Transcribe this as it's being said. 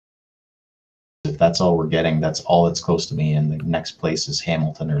if that's all we're getting, that's all that's close to me, and the next place is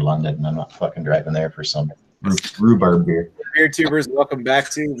Hamilton or London, and I'm not fucking driving there for some rhubarb beer. Beer tubers, welcome back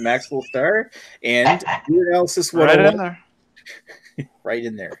to Maxwell Star and Beer Analysis Right 101. in there. Right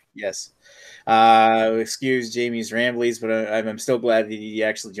in there, yes. Excuse Jamie's ramblies, but I'm still glad that he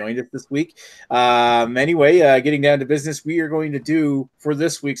actually joined us this week. Anyway, getting down to business, we are going to do, for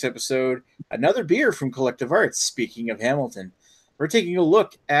this week's episode, another beer from Collective Arts. Speaking of Hamilton, we're taking a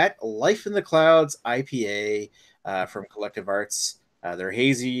look at Life in the Clouds IPA from Collective Arts. Their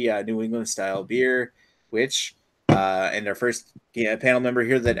hazy New England style beer, which, and our first panel member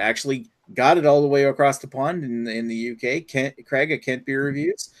here that actually got it all the way across the pond in the UK, Craig at Kent Beer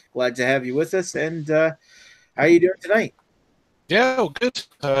Reviews. Glad to have you with us. And how are you doing tonight? Yeah, well, good.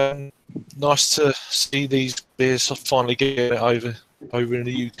 Nice to see these beers finally getting over in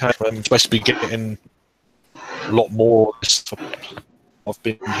the UK. I'm supposed to be getting a lot more. I've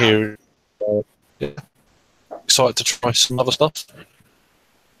been hearing. Yeah. Excited to try some other stuff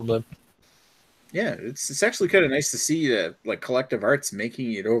from them. Yeah, it's actually kind of nice to see like Collective Arts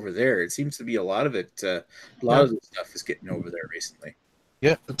making it over there. It seems to be a lot of it. A lot of the stuff is getting over there recently.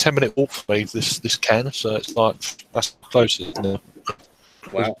 Yeah, a 10-minute walk for me. This can, so it's like that's close now.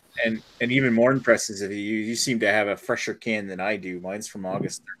 Wow, and even more impressive is you seem to have a fresher can than I do. Mine's from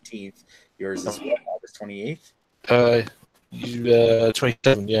August 13th. Yours is what, August 28th?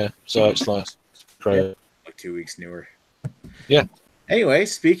 27, yeah. So it's like great. Yeah, like 2 weeks newer. Yeah. Anyway,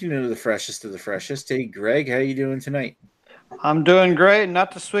 speaking of the freshest, hey Greg, how you doing tonight? I'm doing great.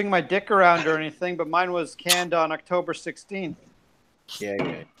 Not to swing my dick around or anything, but mine was canned on October 16th.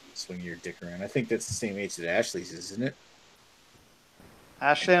 Yeah, swing your dick around. I think that's the same age that Ashley's, isn't it?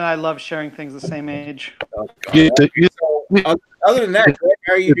 Ashley and I love sharing things the same age. Oh, other than that, Greg,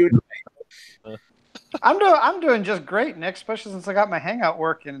 how are you doing tonight? I'm doing just great, Nick, especially since I got my hangout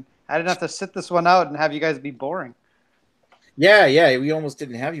working. I didn't have to sit this one out and have you guys be boring. Yeah, we almost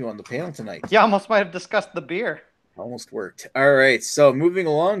didn't have you on the panel tonight. Yeah, almost might have discussed the beer. Almost worked. All right, so moving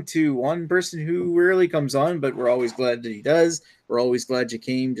along to one person who rarely comes on, but we're always glad that he does. We're always glad you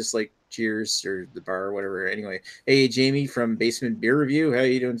came, just like Cheers or the bar or whatever. Anyway, hey, Jamie from Basement Beer Review. How are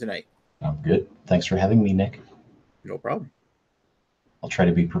you doing tonight? I'm good. Thanks for having me, Nick. No problem. I'll try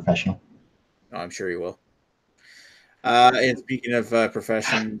to be professional. Oh, I'm sure you will. And speaking of the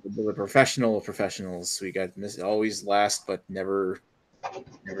professional professionals, we got always last, but never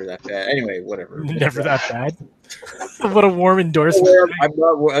that bad. Anyway, whatever. Never that bad. What a warm endorsement. I'm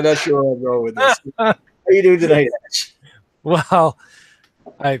not sure where I'm going with this. How are you doing tonight, Ash? Well,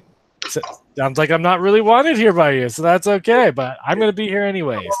 sounds like I'm not really wanted here by you, so that's okay. But I'm going to be here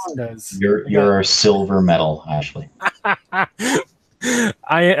anyways. You're our silver medal, Ashley.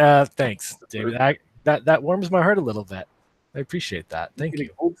 Thanks, David. That warms my heart a little bit. I appreciate that. Thank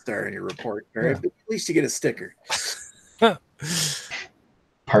you. Gold star in your report, right? Yeah. At least you get a sticker.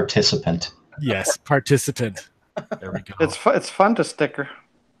 Participant. Yes, participant. There we go. It's fun to sticker.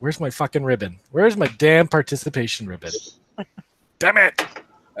 Where's my fucking ribbon? Where's my damn participation ribbon? Damn it!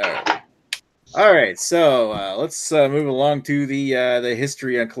 All right. So let's move along to the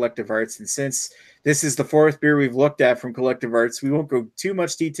history on Collective Arts, and since this is the fourth beer we've looked at from Collective Arts, we won't go too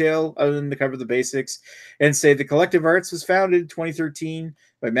much detail other than to cover the basics and say the Collective Arts was founded in 2013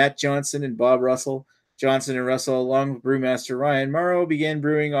 by Matt Johnson and Bob Russell. Johnson and Russell, along with brewmaster Ryan Morrow, began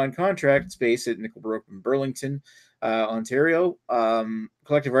brewing on contract space at Nickelbrook in Burlington, Ontario.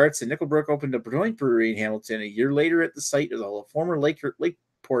 Collective Arts and Nickelbrook opened a joint brewery in Hamilton a year later at the site of the former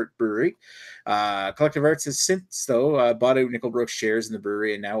Lakeport Brewery. Collective Arts has since, though, bought out Nickelbrook's shares in the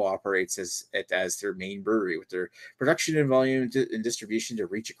brewery and now operates as their main brewery, with their production and volume and distribution to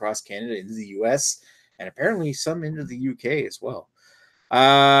reach across Canada into the US and apparently some into the UK as well.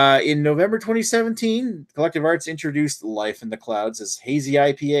 In November 2017, Collective Arts introduced Life in the Clouds as Hazy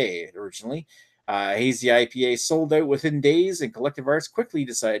IPA originally. Hazy IPA sold out within days, and Collective Arts quickly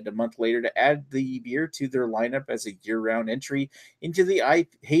decided a month later to add the beer to their lineup as a year-round entry into the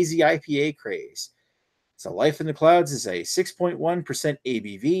Hazy IPA craze. So Life in the Clouds is a 6.1%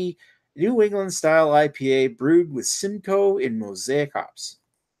 ABV, New England style IPA brewed with Simcoe and Mosaic hops.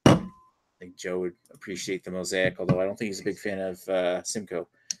 I think Joe would appreciate the Mosaic, although I don't think he's a big fan of Simcoe.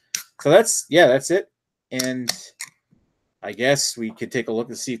 So that's it. And I guess we could take a look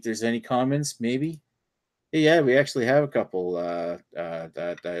and see if there's any comments, maybe. Yeah, we actually have a couple.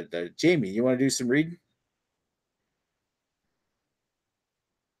 Jamie, you want to do some reading?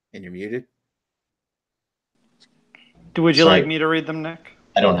 And you're muted. Would you like me to read them, Nick?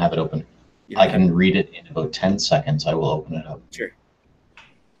 I don't have it open. I can read it in about 10 seconds. I will open it up. Sure.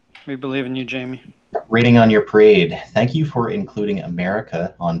 We believe in you, Jamie. Rating on your parade. Thank you for including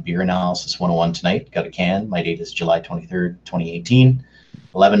America on Beer Analysis 101 tonight. Got a can. My date is July 23rd, 2018.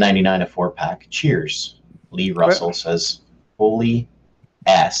 $11.99 a 4-pack. Cheers. Lee Russell says, holy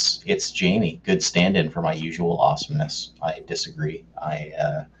S, it's Jamie. Good stand-in for my usual awesomeness. I disagree.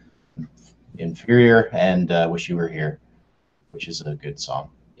 I inferior and wish you were here, which is a good song.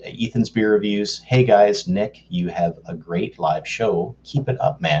 Ethan's beer reviews. Hey guys, Nick, you have a great live show. Keep it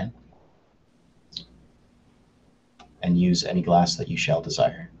up, man. And use any glass that you shall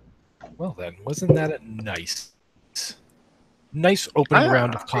desire. Well then, wasn't that a nice opening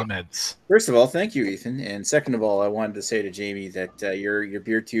round of comments? First of all, thank you, Ethan. And second of all, I wanted to say to Jamie that your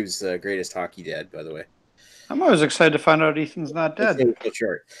beer tube's greatest hockey dad, by the way. I'm always excited to find out Ethan's not dead.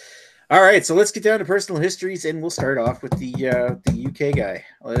 Sure. All right, so let's get down to personal histories, and we'll start off with the UK guy.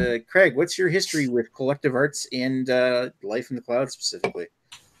 Craig, what's your history with collective arts and Life in the Clouds specifically?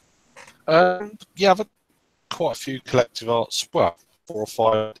 Yeah, I've had quite a few collective arts. Well, 4 or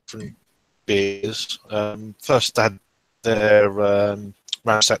 5 different beers. First, I had their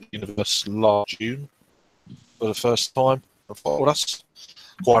Ransack Universe last June for the first time. I thought, well, that's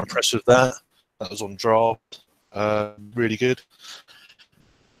quite impressed with that. That was on draft. Really good.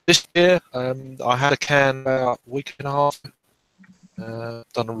 This year, I had a can about a week and a half.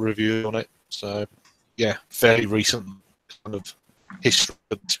 Done a review on it. So, yeah, fairly recent kind of history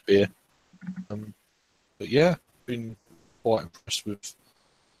of this beer. But yeah, been quite impressed with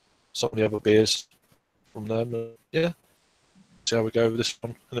some of the other beers from them. Yeah, see how we go with this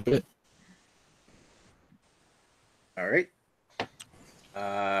one in a bit. All right.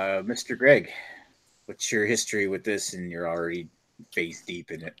 Mr. Greg, what's your history with this? And you're already face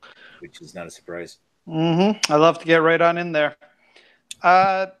deep in it, which is not a surprise. I love to get right on in there.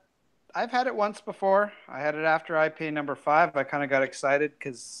 I've had it once before. I had it after IPA number 5. I kind of got excited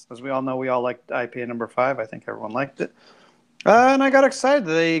because, as we all know, we all liked IPA number 5. I think everyone liked it. And I got excited.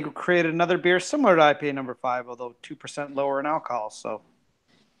 They created another beer similar to IPA number 5, although 2% lower in alcohol. So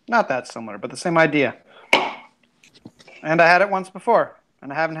not that similar, but the same idea. And I had it once before,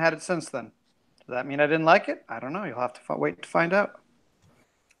 and I haven't had it since then. Does that mean I didn't like it? I don't know. You'll have to wait to find out.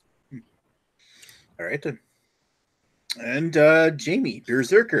 All right, then. And Jamie,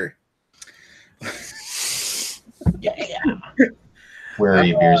 Berserker. Yeah. Where are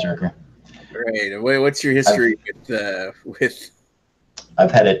you, Berserker? Right. What's your history with?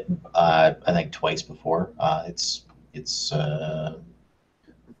 I've had it, I think, twice before. It's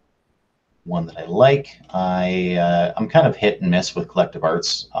one that I like. I'm kind of hit and miss with collective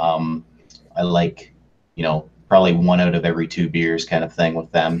arts. I like, probably 1 out of every 2 beers kind of thing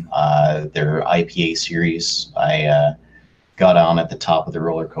with them. Their IPA series, I got on at the top of the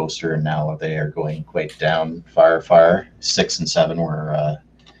roller coaster, and now they are going quite down far. 6 and 7 were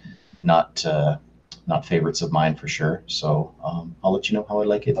not favorites of mine for sure. So I'll let you know how I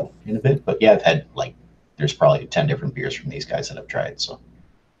like it in a bit. But yeah, I've had there's probably 10 different beers from these guys that I've tried. So,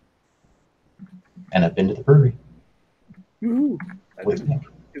 and I've been to the brewery. Woo-hoo. With Nick.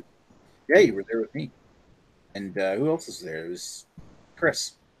 Yeah, you were there with me. And who else was there? It was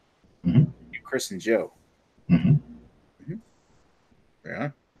Chris. Mm-hmm. Chris and Joe. Mm-hmm.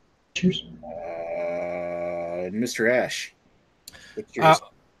 Yeah. Cheers. Mr. Ash. What's yours?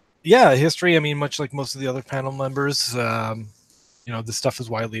 Yeah, history. I mean, much like most of the other panel members, this stuff is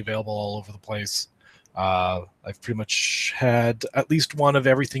widely available all over the place. I've pretty much had at least one of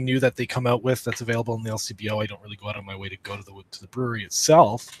everything new that they come out with that's available in the LCBO. I don't really go out of my way to go to the brewery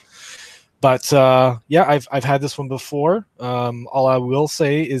itself. But yeah, I've had this one before. All I will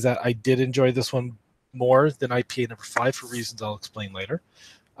say is that I did enjoy this one more than IPA number 5 for reasons I'll explain later.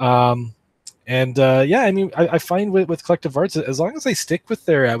 Yeah, I mean, I find with collective arts, as long as they stick with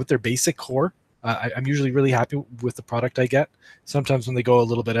their basic core, I'm usually really happy with the product I get. Sometimes when they go a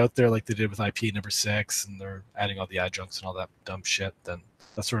little bit out there, like they did with IPA number 6, and they're adding all the adjuncts and all that dumb shit, then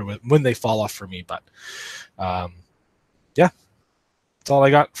that's sort of when they fall off for me. But yeah, that's all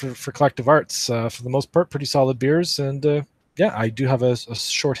I got for collective arts. For the most part, pretty solid beers, and yeah, I do have a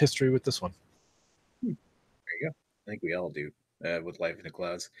short history with this one. There you go. I think we all do with Life in the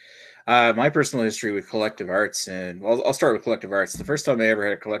Clouds. My personal history with collective arts, and I'll start with collective arts. The first time I ever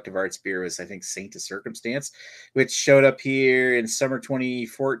had a collective arts beer was, I think, Saint of Circumstance, which showed up here in summer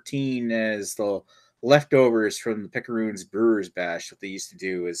 2014 as the leftovers from the Picaroons Brewers Bash. What they used to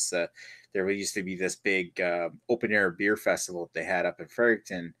do is there used to be this big open air beer festival that they had up in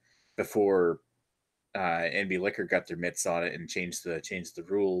Fredericton before NB Liquor got their mitts on it and changed the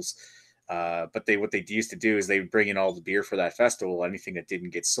rules. But what they used to do is they would bring in all the beer for that festival. Anything that didn't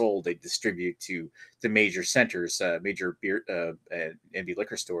get sold, they distribute to the major centers, major beer and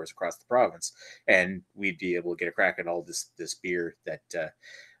liquor stores across the province, and we'd be able to get a crack at all this beer that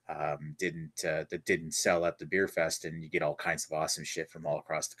didn't sell at the beer fest, and you get all kinds of awesome shit from all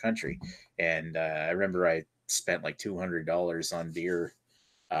across the country. And I remember I spent like $200 on beer.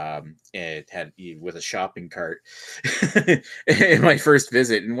 It had with a shopping cart in my first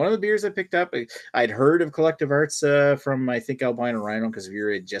visit, and one of the beers I picked up, I'd heard of Collective Arts from I think Albino Rhino, because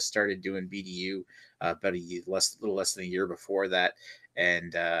we had just started doing BDU about little less than a year before that,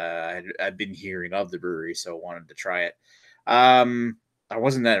 and I'd been hearing of the brewery, so I wanted to try it. I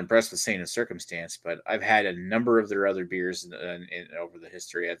wasn't that impressed with Saint of Circumstance, but I've had a number of their other beers over the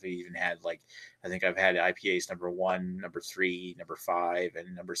history. I've even had I think I've had IPAs number 1, number 3, number 5,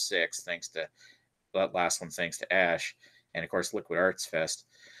 and number 6, thanks to that last one, thanks to Ash, and of course Liquid Arts Fest.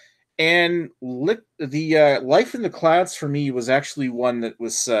 And the Life in the Clouds for me was actually one that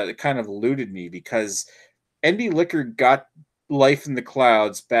was that kind of eluded me, because NB Liquor got Life in the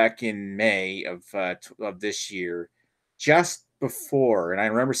Clouds back in May of this year, just before, and I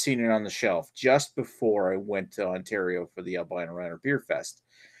remember seeing it on the shelf just before I went to Ontario for the Albino Runner Beer Fest.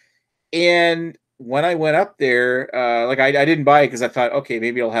 And when I went up there, I didn't buy it because I thought, okay,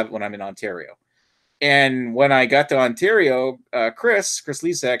 maybe I'll have it when I'm in Ontario. And when I got to Ontario, Chris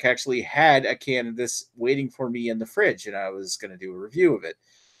Lisak actually had a can of this waiting for me in the fridge, and I was going to do a review of it.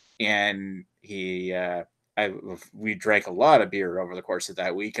 And we drank a lot of beer over the course of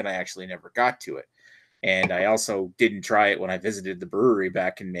that week, and I actually never got to it. And I also didn't try it when I visited the brewery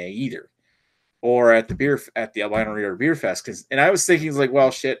back in May either, or at the Albino River Beer Fest. And I was thinking, like,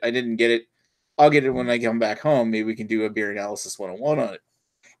 well, shit, I didn't get it. I'll get it when I come back home. Maybe we can do a beer analysis 101 on it.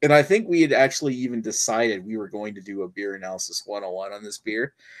 And I think we had actually even decided we were going to do a beer analysis 101 on this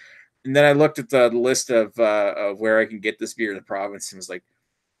beer. And then I looked at the list of where I can get this beer in the province, and it was like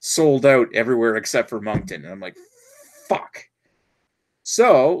sold out everywhere except for Moncton. And I'm like, fuck.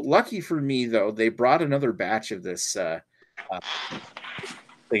 So lucky for me, though, they brought another batch of this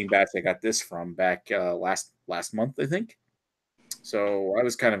clean batch. I got this from back last month, I think. So I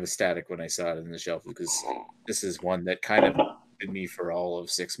was kind of ecstatic when I saw it in the shelf, because this is one that kind of did me for all of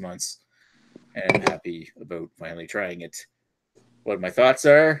 6 months, and I'm happy about finally trying it. What my thoughts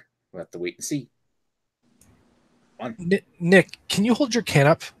are, we'll have to wait and see. Nick, can you hold your can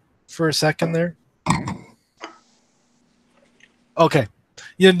up for a second there? Okay.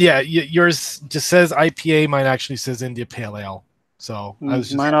 Yeah, yours just says IPA. Mine actually says India Pale Ale. So I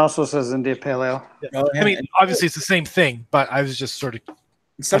was mine also says India Pale Ale. Yeah. I mean, obviously it's the same thing, but I was just sort of.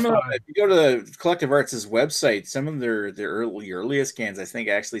 If you go to the Collective Arts' website, some of their earliest cans, I think,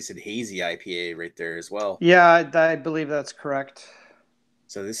 actually said Hazy IPA right there as well. Yeah, I believe that's correct.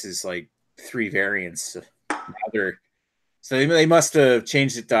 So this is like 3 variants. So they must have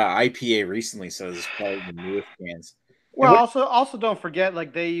changed it to IPA recently. So this is probably the newest cans. Well, also don't forget,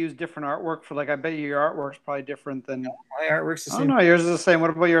 like, they use different artwork for, like, I bet you your artwork's probably different than my artwork's the same. Oh no, yours is the same. What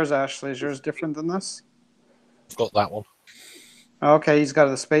about yours, Ashley? Is yours different than this? I've got that one. Okay, he's got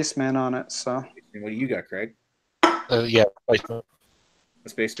the spaceman on it. So and what do you got, Craig? Yeah, spaceman. A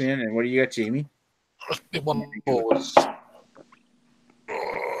spaceman, and what do you got, Jamie? One more was.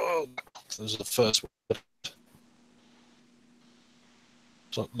 This was the first one.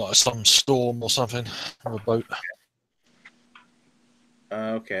 So, like some storm or something on a boat.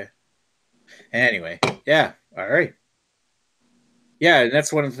 Okay. Anyway, yeah. All right. Yeah, and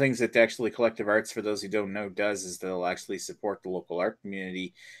that's one of the things that actually Collective Arts, for those who don't know, does, is they'll actually support the local art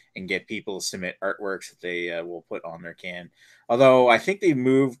community and get people to submit artworks that they will put on their can. Although I think they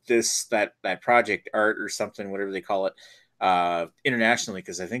moved that project art or something, whatever they call it, internationally,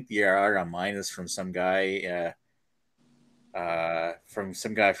 because I think the art on mine is from some guy from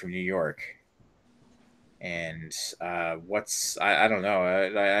New York. And I don't know.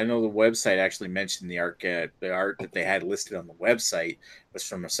 I know the website actually mentioned the art that they had listed on the website was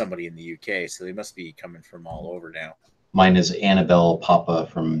from somebody in the UK, so they must be coming from all over now. Mine is Annabelle Papa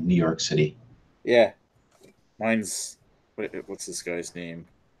from New York City. Yeah, mine's what's this guy's name?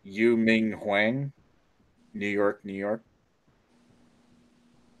 Yu Ming Huang, New York, New York.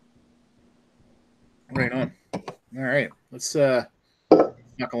 Right on. All right, let's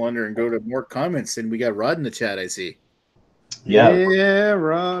knuckle under and go to more comments. And we got Rod in the chat, I see. Yeah,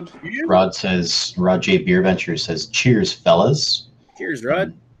 Rod. Rod J. Beer Venture says, cheers, fellas. Cheers,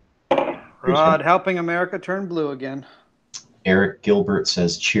 Rod. Rod helping America turn blue again. Eric Gilbert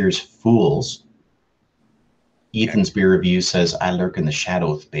says, cheers, fools. Ethan's beer review says, I lurk in the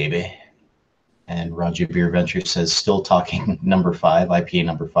shadows, baby. And Rod J. Beer Venture says, still talking number 5, IPA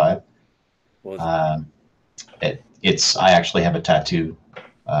number 5. Well, It's I actually have a tattoo,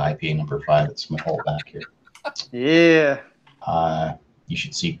 IPA number 5. It's my whole back here. Yeah. You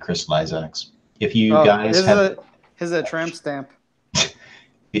should see Chris Isaacs. If you Oh, guys have, here's a tramp stamp.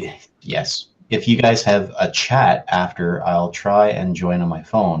 yes, if you guys have a chat after, I'll try and join on my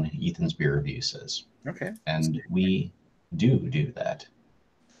phone. Ethan's beer review says, okay. and we do that.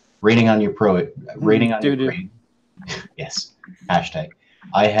 Rating on your parade. Yes. Hashtag.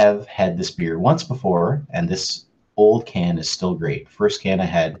 I have had this beer once before, and this old can is still great. First can I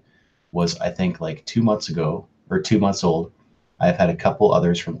had was, I think, like 2 months ago, or 2 months old. I've had a couple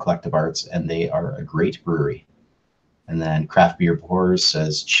others from Collective Arts, and they are a great brewery. And then Craft Beer Pours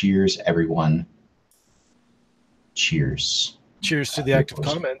says, cheers, everyone. Cheers. Cheers to the active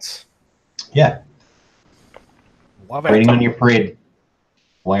comments. Yeah. Love it. Rating on your parade.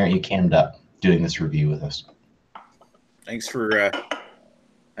 Why aren't you canned up doing this review with us? Thanks for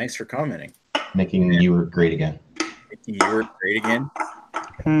commenting. Making you were great again. You were great again.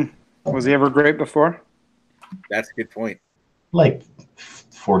 Was he ever great before? That's a good point. Like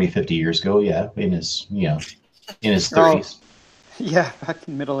 40, 50 years ago, yeah, in his 30s. Yeah, back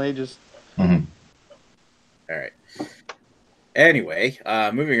in Middle Ages. Mm-hmm. All right. Anyway,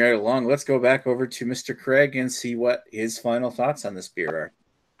 moving right along, let's go back over to Mr. Craig and see what his final thoughts on this beer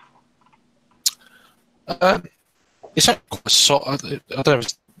are. It's not quite solid. I don't know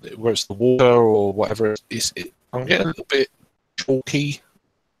whether it's the water or whatever. I'm getting a little bit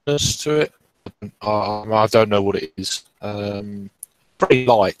chalkiness to it. I don't know what it is. Very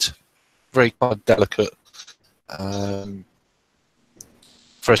light, very kind of delicate. For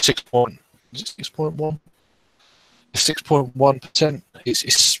a 6.1, 6.1%.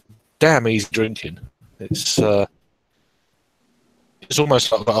 It's damn easy drinking. It's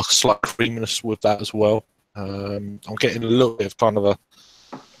almost like a slight creaminess with that as well. I'm getting a little bit of kind of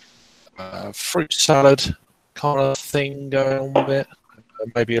a fruit salad kind of thing going on with it.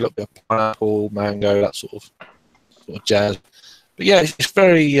 Maybe a little bit of pineapple, mango, that sort of jazz. But yeah, it's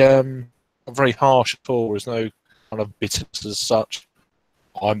very very harsh at all. There's no kind of bitterness as such.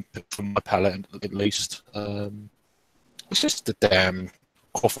 I'm from my palate at least. It's just a damn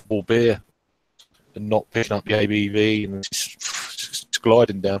quaffable beer, and not picking up the ABV, and it's just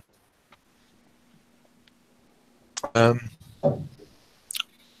gliding down. It's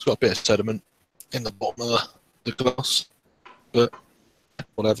got a bit of sediment in the bottom of the glass, but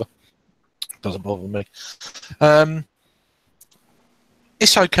whatever, doesn't bother me.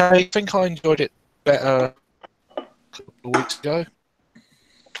 It's okay. I think I enjoyed it better a couple of weeks ago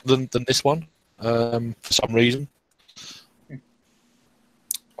than this one, for some reason. I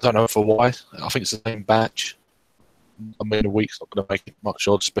don't know for why. I think it's the same batch. I mean, a week's not going to make it much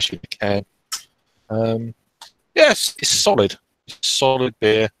odd, especially if you can. Yeah, it's solid. It's solid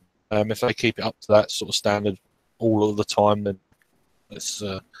beer. If they keep it up to that sort of standard all of the time, then it's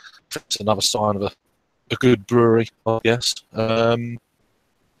another sign of a good brewery, I guess. In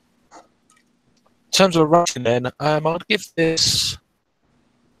terms of rating, then, I'd give this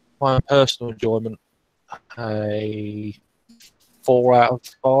my personal enjoyment a 4 out of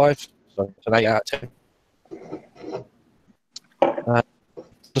 5, so it's an 8 out of 10.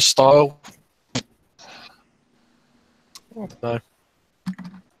 The style, I don't know.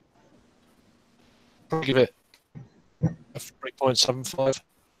 I'll give it a 3.75.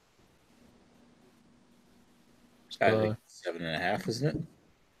 I think 7.5, isn't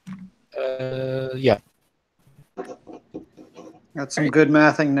it? Yeah. That's some good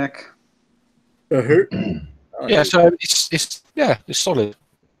mathing, Nick. Yeah, so it's solid.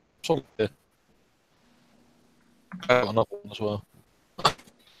 Solid beer. I got another one as well.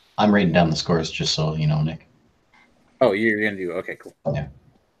 I'm writing down the scores just so you know, Nick. Oh, you're gonna do okay, cool. Yeah.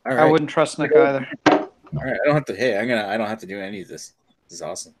 All right. I wouldn't trust Nick either. All right, I don't have to. Hey, I don't have to do any of this. This is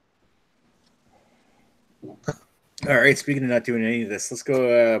awesome. All right. Speaking of not doing any of this, let's go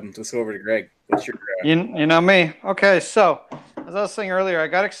over to Greg. What's your? You know me. Okay, so as I was saying earlier, I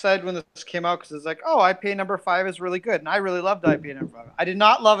got excited when this came out because it's like, oh, IPA number 5 is really good, and I really loved IPA number 5. I did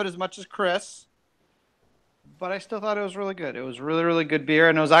not love it as much as Chris, but I still thought it was really good. It was really, really good beer,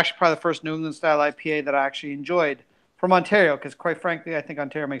 and it was actually probably the first New England style IPA that I actually enjoyed from Ontario, because quite frankly, I think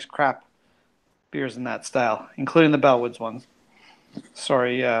Ontario makes crap beers in that style, including the Bellwoods ones.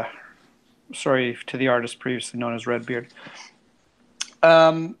 Sorry to the artist previously known as Redbeard.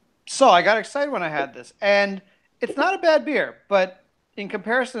 So I got excited when I had this, and it's not a bad beer, but in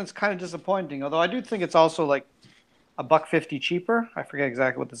comparison, it's kind of disappointing. Although I do think it's also like $1.50 cheaper. I forget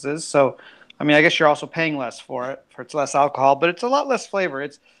exactly what this is. So, I mean, I guess you're also paying less for it, for it's less alcohol, but it's a lot less flavor.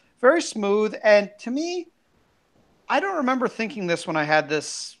 It's very smooth, and to me, I don't remember thinking this when I had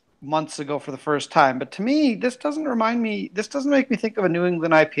this months ago for the first time. But to me, this doesn't make me think of a New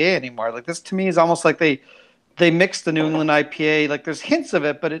England IPA anymore. Like this to me is almost like they mixed the New England IPA. Like there's hints of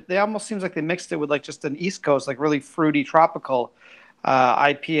it, but they almost seems like they mixed it with like just an East Coast, like really fruity tropical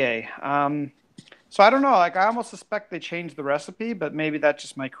IPA. So I don't know. Like I almost suspect they changed the recipe, but maybe that's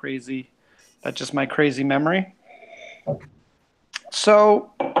just my crazy memory.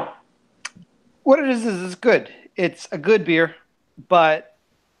 So what it is it's good. It's a good beer, but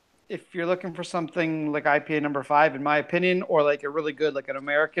if you're looking for something like IPA number 5, in my opinion, or like a really good, like an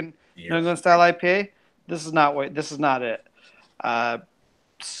American New England style IPA, this is not it.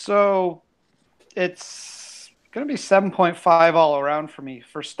 So it's going to be 7.5 all around for me.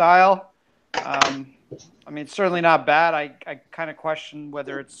 For style, I mean, it's certainly not bad. I kind of question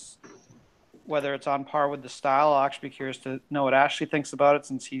whether it's on par with the style. I'll actually be curious to know what Ashley thinks about it,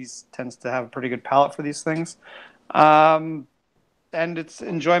 since he tends to have a pretty good palate for these things. And it's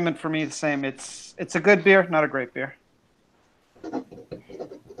enjoyment for me the same. It's a good beer, not a great beer.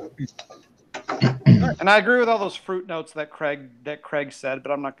 And I agree with all those fruit notes that Craig said,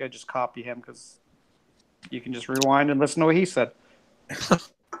 but I'm not going to just copy him, because you can just rewind and listen to what he said.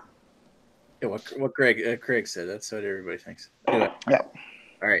 Yeah, what Craig said. That's what everybody thinks. Anyway. Yeah.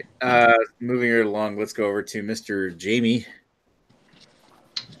 All right. Moving right along, let's go over to Mr. Jamie.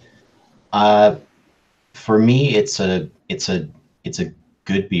 For me, it's a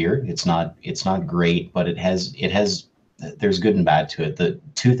good beer. It's not great, but it has there's good and bad to it. The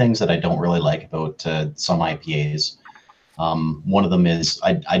two things that I don't really like about some IPAs, one of them is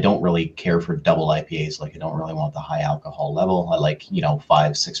I don't really care for double IPAs. Like I don't really want the high alcohol level. I like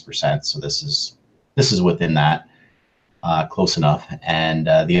 5-6%. So this is within that, close enough. And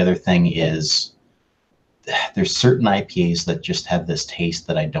the other thing is there's certain IPAs that just have this taste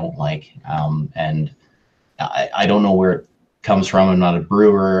that I don't like, and I don't know where it comes from. I'm not a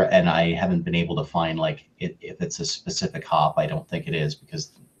brewer, and I haven't been able to find like if it's a specific hop. I don't think it is,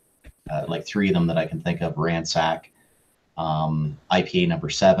 because like 3 of them that I can think of: Ransack, IPA number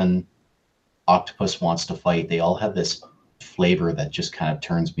 7, Octopus Wants to Fight. They all have this flavor that just kind of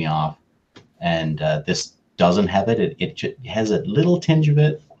turns me off, and this doesn't have it. It just has a little tinge of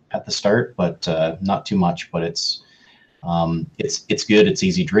it at the start, but not too much. But it's good. It's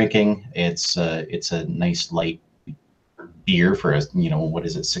easy drinking. It's a nice light beer for a what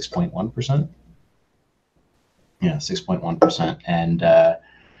is it, 6.1%? Yeah, 6.1%, and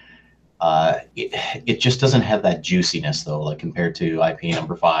it just doesn't have that juiciness though, like compared to IPA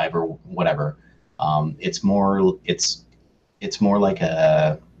number 5 or whatever. It's more like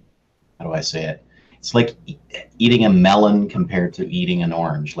a, how do I say it? It's like eating a melon compared to eating an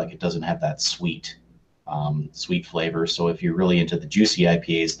orange. Like it doesn't have that sweet flavor. So if you're really into the juicy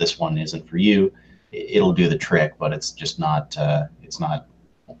IPAs, this one isn't for you. It'll do the trick, but it's just not. It's not.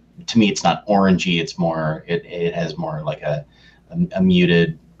 To me, it's not orangey. It's more. It has more like a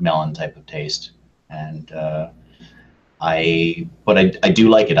muted melon type of taste. And I do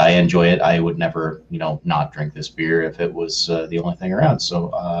like it. I enjoy it. I would never not drink this beer if it was the only thing around.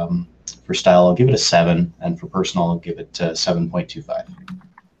 So for style, I'll give it a 7, and for personal, I'll give it 7.25.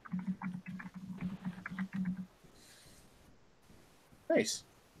 Nice.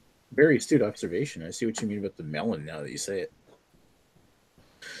 Very astute observation. I see what you mean about the melon now that you say it.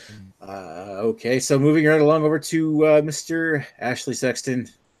 Okay, so moving right along over to Mr. Ashley Sexton.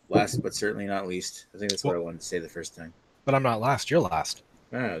 Last but certainly not least. I think that's what I wanted to say the first time. But I'm not last. You're last.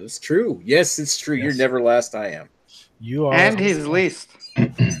 Ah, that's true. Yes, it's true. Yes. You're never last. I am. You are. And he's least.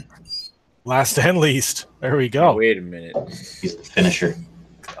 Last and least. There we go. Oh, wait a minute. He's the finisher.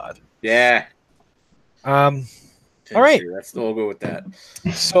 God. Yeah. All right. We'll go with that.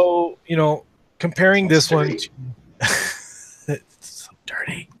 So, comparing this one to... It's so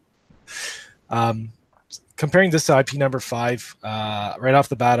dirty. Comparing this to IP number 5, right off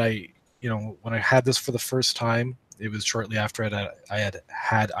the bat, when I had this for the first time, it was shortly after I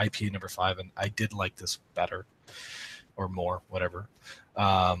had IPA number 5, and I did like this better or more, whatever.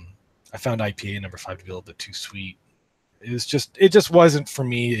 I found IPA number 5 to be a little bit too sweet. It just wasn't for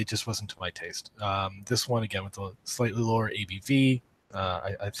me. It just wasn't to my taste. This one, again, with a slightly lower ABV,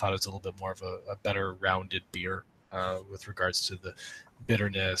 I thought it was a little bit more of a better rounded beer with regards to the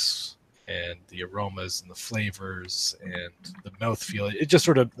bitterness and the aromas and the flavors and the mouthfeel. It just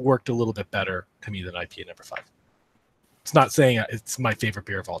sort of worked a little bit better to me than IPA number 5. It's not saying it's my favorite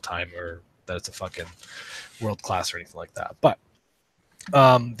beer of all time or that it's a fucking world class or anything like that. But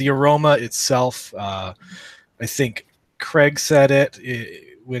the aroma itself, I think Craig said it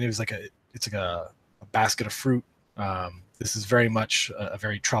when it was it's like a basket of fruit. This is very much a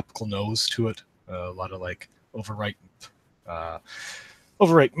very tropical nose to it. A lot of like overripe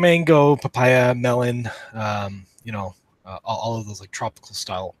over like mango, papaya, melon, all of those like tropical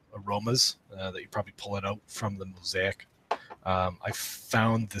style aromas that you probably pull it out from the mosaic. I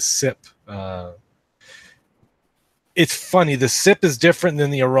found the sip. It's funny. The sip is different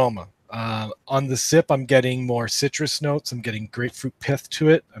than the aroma. On the sip, I'm getting more citrus notes. I'm getting grapefruit pith to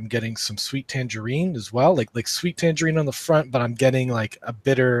it. I'm getting some sweet tangerine as well, like sweet tangerine on the front, but I'm getting like a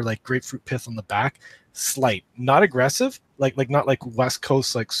bitter like grapefruit pith on the back. Slight, not aggressive, like not like West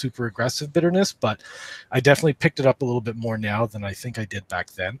Coast like super aggressive bitterness, but I definitely picked it up a little bit more now than I think I did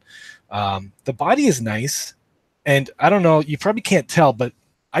back then. The body is nice, and I don't know, you probably can't tell, but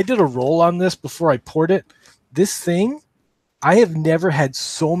I did a roll on this before I poured it. This thing, I have never had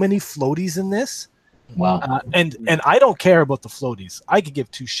so many floaties in this. Wow. And I don't care about the floaties. I could give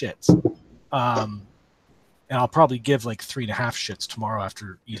 2 shits. And I'll probably give like 3.5 shits tomorrow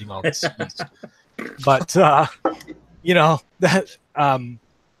after eating all this yeast. But that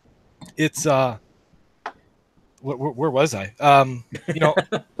it's where was I?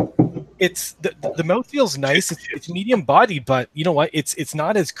 It's the mouth feels nice. It's medium body, but you know what? It's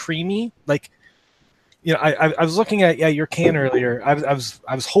not as creamy. Like, I was looking at your can earlier. I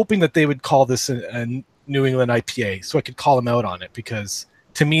was hoping that they would call this a New England IPA, so I could call them out on it, because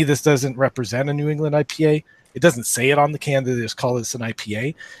to me this doesn't represent a New England IPA. It doesn't say it on the can. They just call this an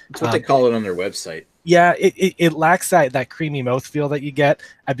IPA. That's what they call it on their website. Yeah, it lacks that creamy mouthfeel that you get.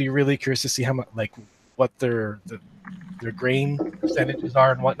 I'd be really curious to see how much, like, what their grain percentages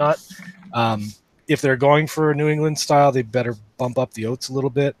are and whatnot. If they're going for a New England style, they better bump up the oats a little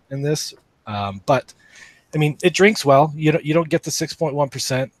bit in this. But I mean, it drinks well. You don't get the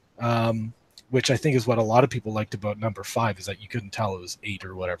 6.1%, which I think is what a lot of people liked about number 5, is that you couldn't tell it was 8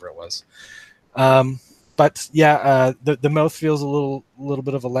 or whatever it was. But yeah, the mouth feels a little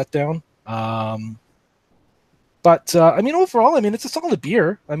bit of a letdown. But I mean, overall, I mean, it's a solid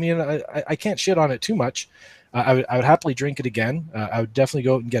beer. I mean, I can't shit on it too much. I would happily drink it again. I would definitely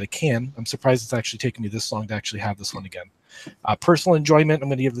go out and get a can. I'm surprised it's actually taken me this long to actually have this one again. Personal enjoyment, I'm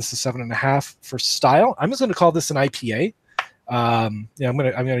going to give this a 7.5. For style, I'm just going to call this an IPA. I'm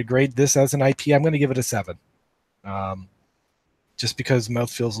going to grade this as an IPA. I'm going to give it a 7. Just because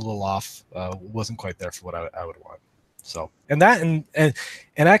mouth feels a little off, wasn't quite there for what I would want. So, and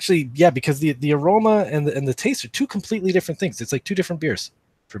actually, yeah, because the aroma and the taste are 2 completely different things. It's like 2 different beers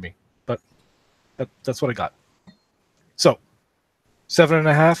for me, but that's what I got. So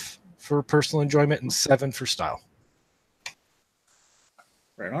 7.5 for personal enjoyment and 7 for style.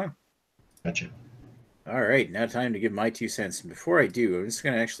 Right on. Gotcha. All right, now time to give my 2 cents. And before I do, I'm just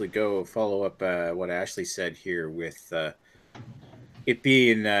going to actually go follow up what Ashley said here with it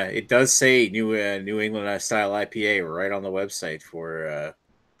being, it does say New England Style IPA right on the website for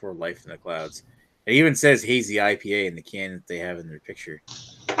Life in the Clouds. It even says Hazy IPA in the can that they have in their picture.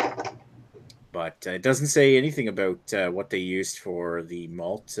 But it doesn't say anything about what they used for the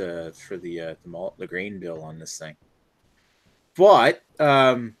malt, for the grain bill on this thing. But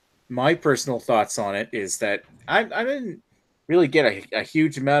my personal thoughts on it is that I didn't really get a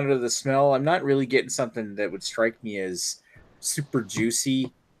huge amount of the smell. I'm not really getting something that would strike me as super juicy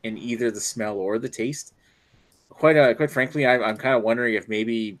in either the smell or the taste. Quite frankly, I'm kind of wondering if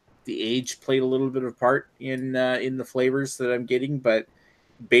maybe the age played a little bit of part in the flavors that I'm getting. But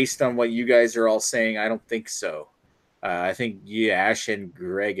based on what you guys are all saying, I don't think so. I think Ash and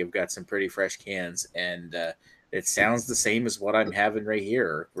Greg have got some pretty fresh cans, and it sounds the same as what I'm having right here,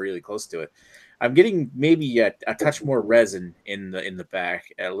 or really close to it. I'm getting maybe a touch more resin in the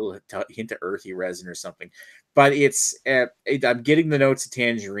back, a little hint of earthy resin or something. But I'm getting the notes of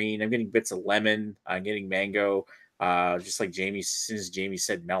tangerine. I'm getting bits of lemon. I'm getting mango. Just like Jamie, as soon as Jamie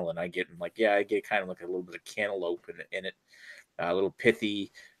said melon, I get kind of like a little bit of cantaloupe in it. A little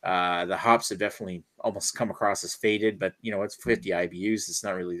pithy. The hops have definitely almost come across as faded, but it's 50 IBUs. It's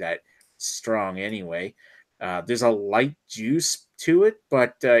not really that strong anyway. There's a light juice to it,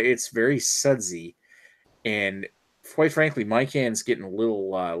 but it's very sudsy, and quite frankly, my can's getting a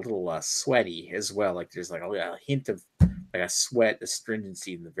little sweaty as well. Like there's like a hint of like a sweat,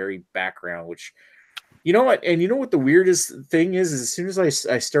 astringency in the very background, which you know what? And you know what the weirdest thing is as soon as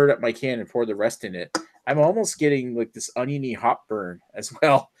I stirred up my can and poured the rest in it, I'm almost getting like this oniony hop burn as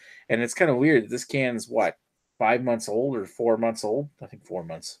well. And it's kind of weird. This can's what, 5 months old or 4 months old? I think 4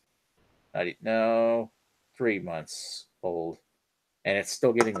 months. No, 3 months old. And it's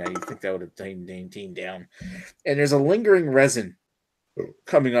still getting that. You'd think that would have tamed down. And there's a lingering resin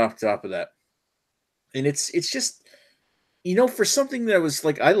coming off top of that. And it's just, for something that was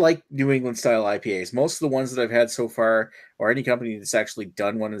like, I like New England style IPAs. Most of the ones that I've had so far, or any company that's actually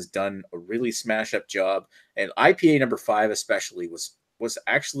done one, has done a really smash up job. And IPA number 5 especially was was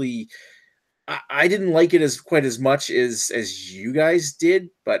actually I didn't like it as quite as much as you guys did,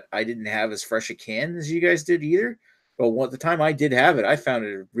 but I didn't have as fresh a can as you guys did either. But the time I did have it, I found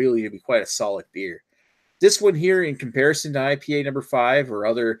it really to be quite a solid beer. This one here, in comparison to IPA number 5 or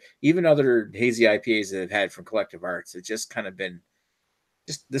other hazy IPAs that I've had from Collective Arts, it's just kind of been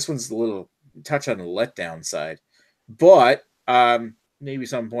this one's a little touch on the letdown side. But maybe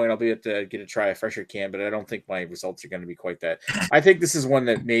some point I'll be able to get a try a fresher can, but I don't think my results are going to be quite that. I think this is one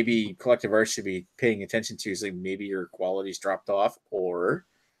that maybe Collective Arts should be paying attention to. Is like maybe your quality's dropped off, or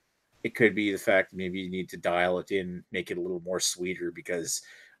it could be the fact that maybe you need to dial it in, make it a little more sweeter, because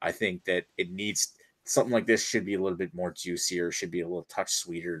I think that it needs something like this should be a little bit more juicier, should be a little touch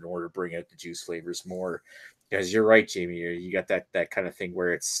sweeter in order to bring out the juice flavors more. Because you're right, Jamie, you got that kind of thing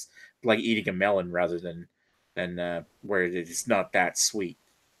where it's like eating a melon rather than where it's not that sweet.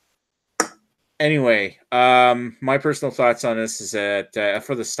 Anyway, my personal thoughts on this is that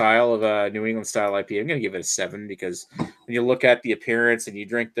for the style of New England Style IPA, I'm going to give it a 7, because when you look at the appearance and you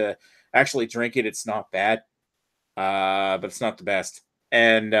actually drink it, it's not bad, but it's not the best.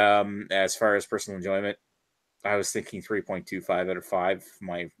 And as far as personal enjoyment, I was thinking 3.25 out of 5,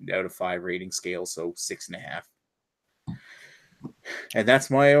 my out of 5 rating scale, so 6.5. And that's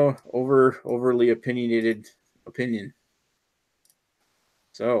my overly opinionated opinion.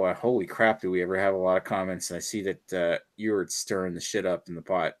 So, holy crap, do we ever have a lot of comments? And I see that you're stirring the shit up in the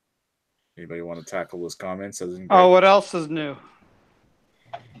pot. Anybody want to tackle those comments? Oh, what else is new?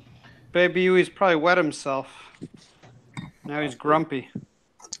 Baby Huey's probably wet himself. Now he's grumpy.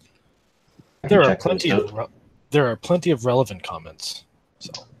 There are plenty of relevant comments.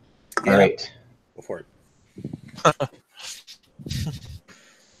 So, all right, go for it.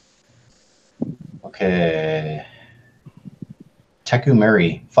 Okay. Teku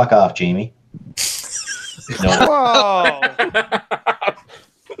Murray. Fuck off, Jamie. No. Whoa!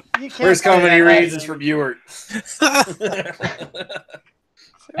 First comment he reads is from Ewart.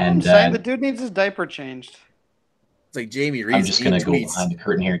 And saying the dude needs his diaper changed. It's like Jamie reads. I'm just going to go behind the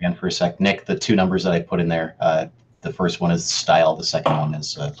curtain here again for a sec. Nick, the 2 numbers that I put in there, the first one is style, the second one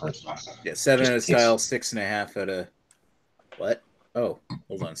is personal. Yeah, 7 out of style, 6.5 out of what? Oh,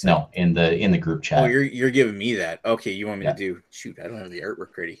 hold on a second. No, in the group chat. Oh, you're giving me that. Okay, you want me to do? Shoot, I don't have the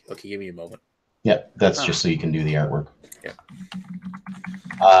artwork ready. Okay, give me a moment. Yeah, that's just so you can do the artwork. Yeah.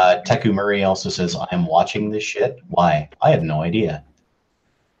 Teku Murray also says, I am watching this shit. Why? I have no idea.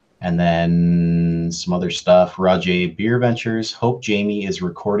 And then some other stuff. Rajay Beer Ventures. Hope Jamie is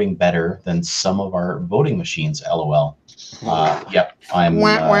recording better than some of our voting machines. LOL. Yep, I'm.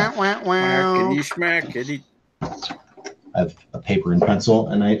 I have a paper and pencil,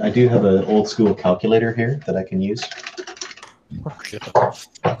 and I do have an old school calculator here that I can use.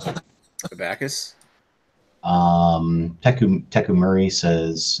 Abacus. Teku Murray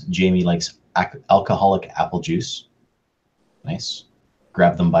says Jamie likes alcoholic apple juice. Nice.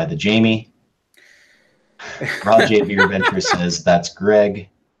 Grab them by the Jamie. Rajay Beer Venture says that's Greg.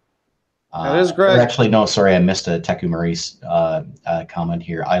 That is Greg. Actually, no, sorry, I missed a Teku Murray's comment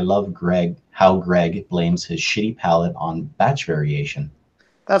here. I love how Greg blames his shitty palate on batch variation.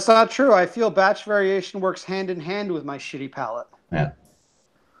 That's not true. I feel batch variation works hand in hand with my shitty palate. Yeah.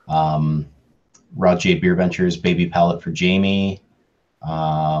 Rajay Beer Ventures, baby palate for Jamie.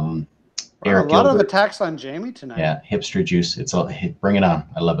 Eric a lot Gilbert. Of attacks on Jamie tonight. Yeah, hipster juice. It's all bring it on.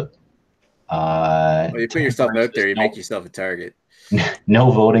 I love it. Well, you put yourself out there, you make yourself a target. No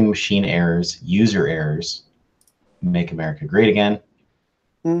voting machine errors, user errors. Make America great again.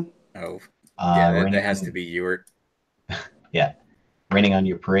 Oh, yeah, that has to be Ewart. Yeah, raining on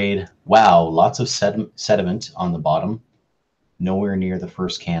your parade. Wow, lots of sediment on the bottom. Nowhere near the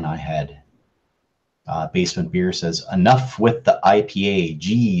first can I had. Basement Beer says, enough with the IPA.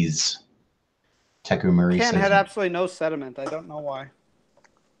 Jeez. Teku Murray can had absolutely no sediment. I don't know why.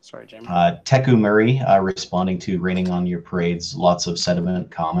 Sorry, Jamie. Teku Murray responding to raining on your parade's lots of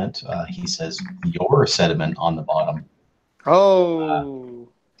sediment comment. He says, your sediment on the bottom. Oh.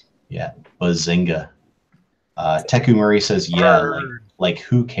 Yeah, bazinga. Teku Murray says, yeah, like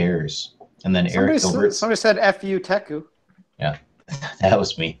who cares? And then Eric Gilbert. Somebody said F you, Teku. Yeah, that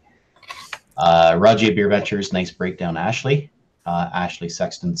was me. Rajay Beer Ventures, nice breakdown, Ashley. Ashley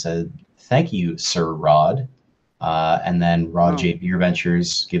Sexton said, thank you, Sir Rod. And then Rajay Beer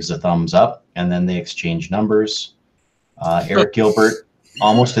Ventures gives a thumbs up, and then they exchange numbers. Eric Gilbert,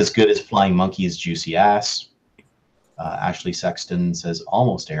 almost as good as Flying Monkey's juicy ass. Ashley Sexton says,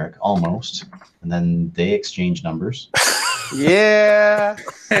 almost, Eric, almost. And then they exchange numbers. Yeah,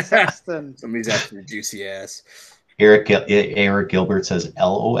 Sexton. Somebody's after the juicy ass. Eric Gilbert says,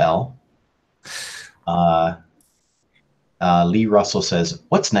 LOL. Lee Russell says,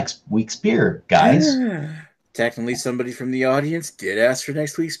 "What's next week's beer, guys?" Technically, somebody from the audience did ask for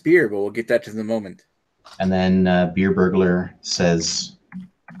next week's beer, but we'll get that to the moment. And then Beer Burglar says,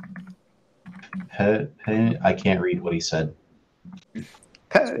 I can't read what he said.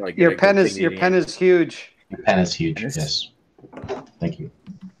 Your pen is huge. Your pen is huge. Yes. Yes. Thank you.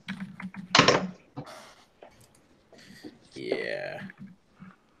 Yeah.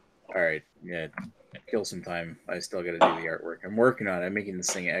 All right. Yeah. Kill some time. I still got to do the artwork. I'm working on it. I'm making this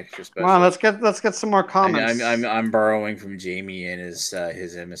thing extra special. Wow, let's get some more comments. I'm borrowing from Jamie and his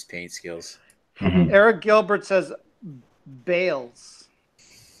MS Paint skills. Mm-hmm. Eric Gilbert says bales.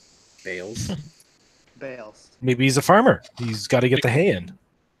 Bales. Maybe he's a farmer. He's got to get the hay in.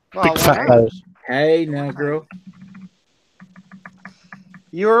 Well, Big fat why not? bales. Hey, now, girl.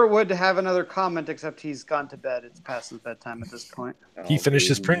 Yor would have another comment, except he's gone to bed. It's past his bedtime at this point. He finished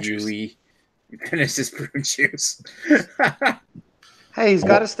his prune juice. He finished his prune juice. Hey, he's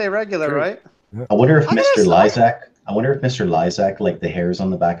got to stay regular, True. right? I wonder if I guess- Mr. Lysak, like the hairs on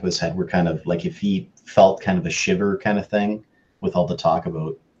the back of his head were kind of like if he felt kind of a shiver kind of thing with all the talk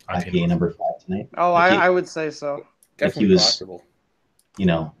about IPA number 5 tonight. Oh, Like I would say so. Definitely was- possible. You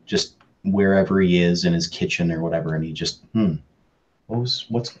know, just wherever he is in his kitchen or whatever, and he just, what's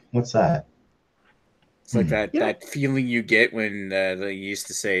that? It's like that Yeah. that feeling you get when they used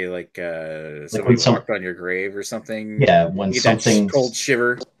to say like when someone some- walked on your grave or something. Yeah, when You get that something cold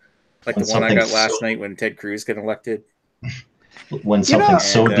shiver, like when the one I got something's last so- night when Ted Cruz got elected. when You know- something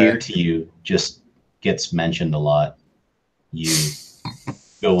so And, dear to you just gets mentioned a lot, you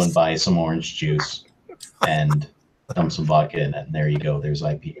go and buy some orange juice and dump some vodka in it, and there you go. There's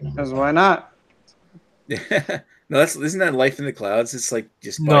IPA number Because 5. why not? No, isn't that Life in the Clouds? It's like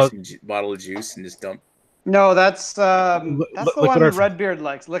just buy No. some bottle of juice and just dump. No, that's the Liquid one Art- Redbeard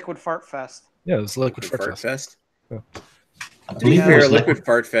likes. Liquid Fart Fest. Yeah, it's Liquid Fart Fart Fest. Fest. I To be believe it fair, was Liquid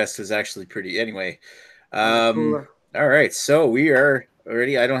Fart Fest was actually pretty. Anyway, Cooler. all right, so we are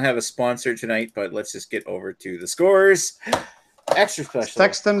already. I don't have a sponsor tonight, but let's just get over to the scores. Extra special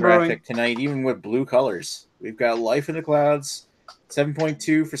Sexton graphic Brewing. tonight, even with blue colors. We've got Life in the Clouds,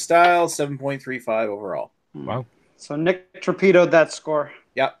 7.2 for style, 7.35 overall. Wow. So Nick torpedoed that score.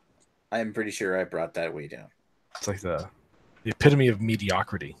 Yep, I'm pretty sure I brought that way down. It's like the epitome of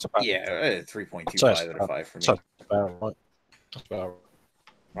mediocrity. Yeah, 3.25 out of 5 for me. That's about right. That's about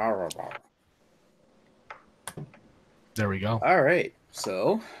right. There we go. All right,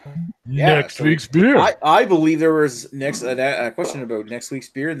 so Yeah, Next so week's beer. I believe there was a question about next week's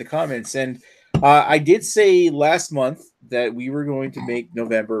beer in the comments, and I did say last month that we were going to make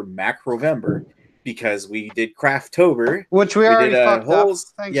November Macrovember because we did Crafttober. Which we already fucked up.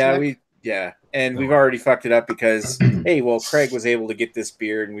 Thanks, Nick. And we've already fucked it up because hey, well, Craig was able to get this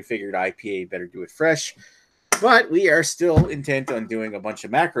beer, and we figured IPA better do it fresh. But we are still intent on doing a bunch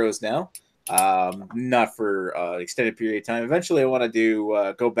of macros now. Not for extended period of time. Eventually I want to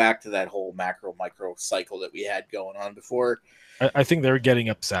do go back to that whole macro micro cycle that we had going on before. I think they're getting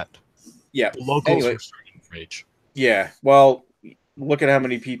upset. Yeah. The locals Anyway. were starting to rage. Yeah. Well, look at how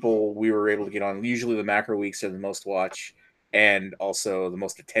many people we were able to get on. Usually the macro weeks are the most watched and also the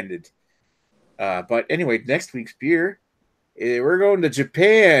most attended. But anyway, next week's beer, we're going to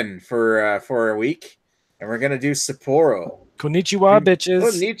Japan for a week, and we're gonna do Sapporo. Konnichiwa, bitches.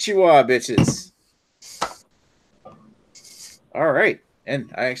 Konnichiwa, bitches. All right.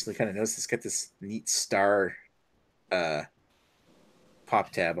 And I actually kind of noticed it's got this neat star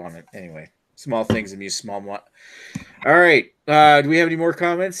pop tab on it. Anyway, small things amuse small. All right. Do we have any more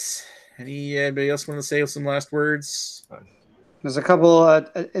comments? Anybody else want to say some last words? There's a couple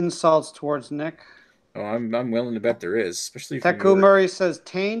insults towards Nick. Oh, I'm willing to bet there is, especially if Teku Murray says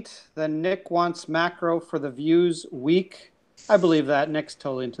taint. Then Nick wants macro for the views week. I believe that. Nick's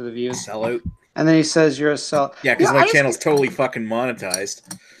totally into the views. sell out. And then he says you're a sell. Yeah, because I my just- channel's totally fucking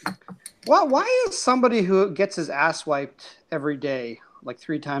monetized. Why is somebody who gets his ass wiped every day, like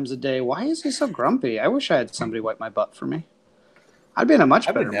 3 times a day, why is he so grumpy? I wish I had somebody wipe my butt for me. I'd be in a much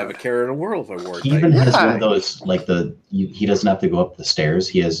I better wouldn't have a mood. care in the world if I wore it. He even has Yeah. one of those, like he doesn't have to go up the stairs.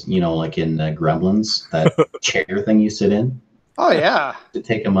 He has, like in Gremlins, that chair thing you sit in Oh, yeah. to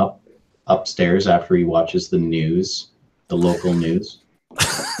take him upstairs after he watches the news, the local news.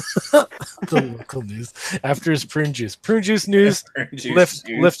 The local news. After his prune juice. Prune juice news. Juice.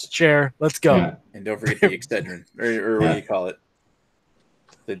 Lift chair. Let's go. Yeah. And don't forget the Excedrin, or what do you call it?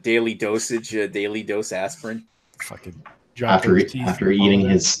 The daily dosage, daily dose asprin. Fucking drop After those teeth after and all eating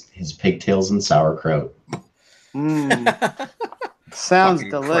that. his pigtails and sauerkraut. Sounds Fucking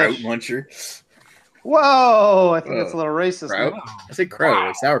kraut delicious. muncher. Whoa, I think that's a little racist. Kraut? Nick. I said kraut,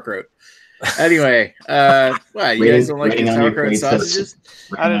 like sauerkraut. Anyway, what, you guys don't like your Rating on your sauerkraut and crates says, sausages?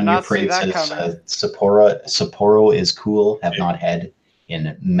 I did on not your see crate that says coming. Sapporo is cool. Have not had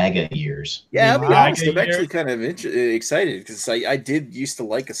in mega years. Yeah, I'll be My honest. I'm year. actually kind of excited because I did used to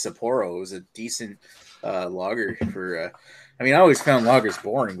like a Sapporo. It was a decent lager for. I mean, I always found lagers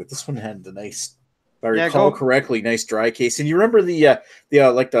boring, but this one had the nice, if I recall correctly, nice dry case. And you remember the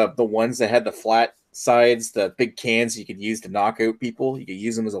like the ones that had the flat sides, the big cans you could use to knock out people. You could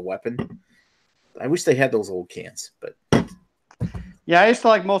use them as a weapon. I wish they had those old cans, but Yeah, I used to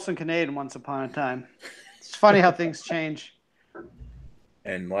like Molson Canadian once upon a time. It's funny how things change.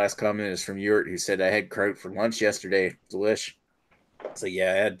 And last comment is from Urt, who said, I had kraut for lunch yesterday. Delish. So,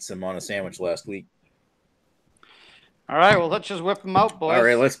 yeah, I had some on a sandwich last week. All right, well, let's just whip them out, boys. All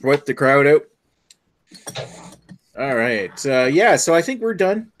right, let's whip the crowd out. All right. Yeah, so I think we're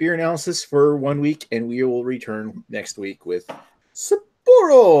done. Beer analysis for 1 week, and we will return next week with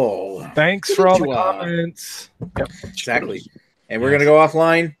Sapporo. Thanks for all the comments. Yep, exactly. And we're going to go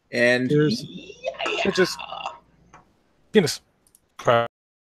offline. And Cheers. Just penis. Crap.